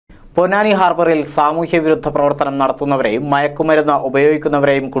പൊന്നാനി ഹാർബറിൽ സാമൂഹ്യവിരുദ്ധ പ്രവർത്തനം നടത്തുന്നവരെയും മയക്കുമരുന്ന്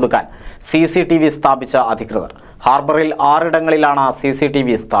ഉപയോഗിക്കുന്നവരെയും കുടുക്കാൻ CCTV സ്ഥാപിച്ച അധികൃതർ. ഹാർബറിൽ 6 ഇടങ്ങളിലാണ്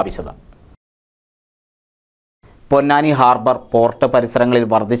CCTV സ്ഥാപിച്ചത്. പൊന്നാനി ഹാർബർ പോർട്ട് പരിസരങ്ങളിൽ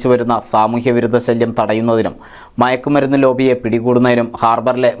വർദ്ധിച്ചുവരുന്ന സാമൂഹ്യവിരുദ്ധ ശല്യം തടയുന്നതിനും മയക്കുമരുന്ന് ലോബിയെ പിടികൂടുന്നതിനും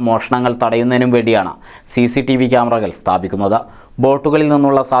ഹാർബറിലെ മോഷണങ്ങൾ തടയുന്നതിനും വേണ്ടിയാണ് CCTV ക്യാമറകൾ സ്ഥാപിക്കുന്നത്. ബോട്ടുകളിൽ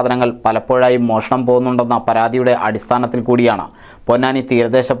നിന്നുള്ള സാധനങ്ങൾ പലപ്പോഴായും മോഷണം പോകുന്നുണ്ടെന്ന പരാതിയുടെ അടിസ്ഥാനത്തിൽ കൂടിയാണ് പൊന്നാനി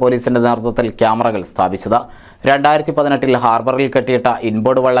തീരദേശ പോലീസിന്റെ നേതൃത്വത്തിൽ ക്യാമറകൾ സ്ഥാപിച്ചത്. 2018 ഹാർബറിൽ കെട്ടിയിട്ട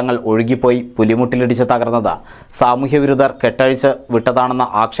ഇൻബോർഡ് വള്ളങ്ങൾ ഒഴുകിപ്പോയി പുലിമുട്ടിലിടിച്ച് തകർന്നത് സാമൂഹ്യവിരുദ്ധർ കെട്ടഴിച്ച് വിട്ടതാണെന്ന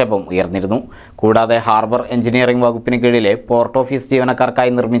ആക്ഷേപം ഉയർന്നിരുന്നു. കൂടാതെ ഹാർബർ എഞ്ചിനീയറിംഗ് വകുപ്പിന് കീഴിലെ പോർട്ട് ഓഫീസ്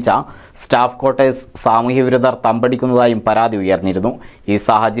ജീവനക്കാർക്കായി നിർമ്മിച്ച സ്റ്റാഫ് ക്വാർട്ടേഴ്സ് സാമൂഹ്യവിരുദ്ധർ തമ്പടിക്കുന്നതായും പരാതി ഉയർന്നിരുന്നു. ഈ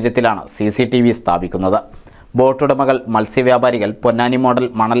സാഹചര്യത്തിലാണ് CCTV സ്ഥാപിക്കുന്നത്. ബോട്ടുടമകൾ, മത്സ്യവ്യാപാരികൾ, പൊന്നാനി മോഡൽ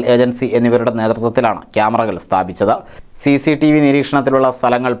മണൽ ഏജൻസി എന്നിവരുടെ നേതൃത്വത്തിലാണ് ക്യാമറകൾ സ്ഥാപിച്ചത്. CCTV നിരീക്ഷണത്തിലുള്ള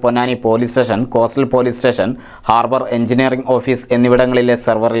സ്ഥലങ്ങൾ Ponnani police station, coastal police station, harbour engineering office എന്നിവിടങ്ങളിലെ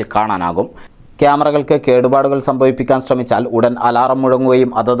സെർവറിൽ കാണാനാകും. ക്യാമറകൾക്ക് കേടുപാടുകൾ സംഭവിപ്പിക്കാൻ ശ്രമിച്ചാൽ ഉടൻ അലാറം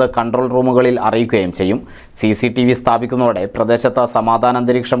മുഴങ്ങുകയും അതത് കൺട്രോൾ റൂമുകളിൽ അറിയിക്കുകയും ചെയ്യും. CCTV സ്ഥാപിക്കുന്നതോടെ പ്രദേശത്ത് സമാധാന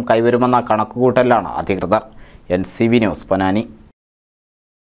അന്തരീക്ഷം കൈവരുമെന്ന കണക്കുകൂട്ടലിലാണ് അധികൃതർ. NCV news, Ponnani.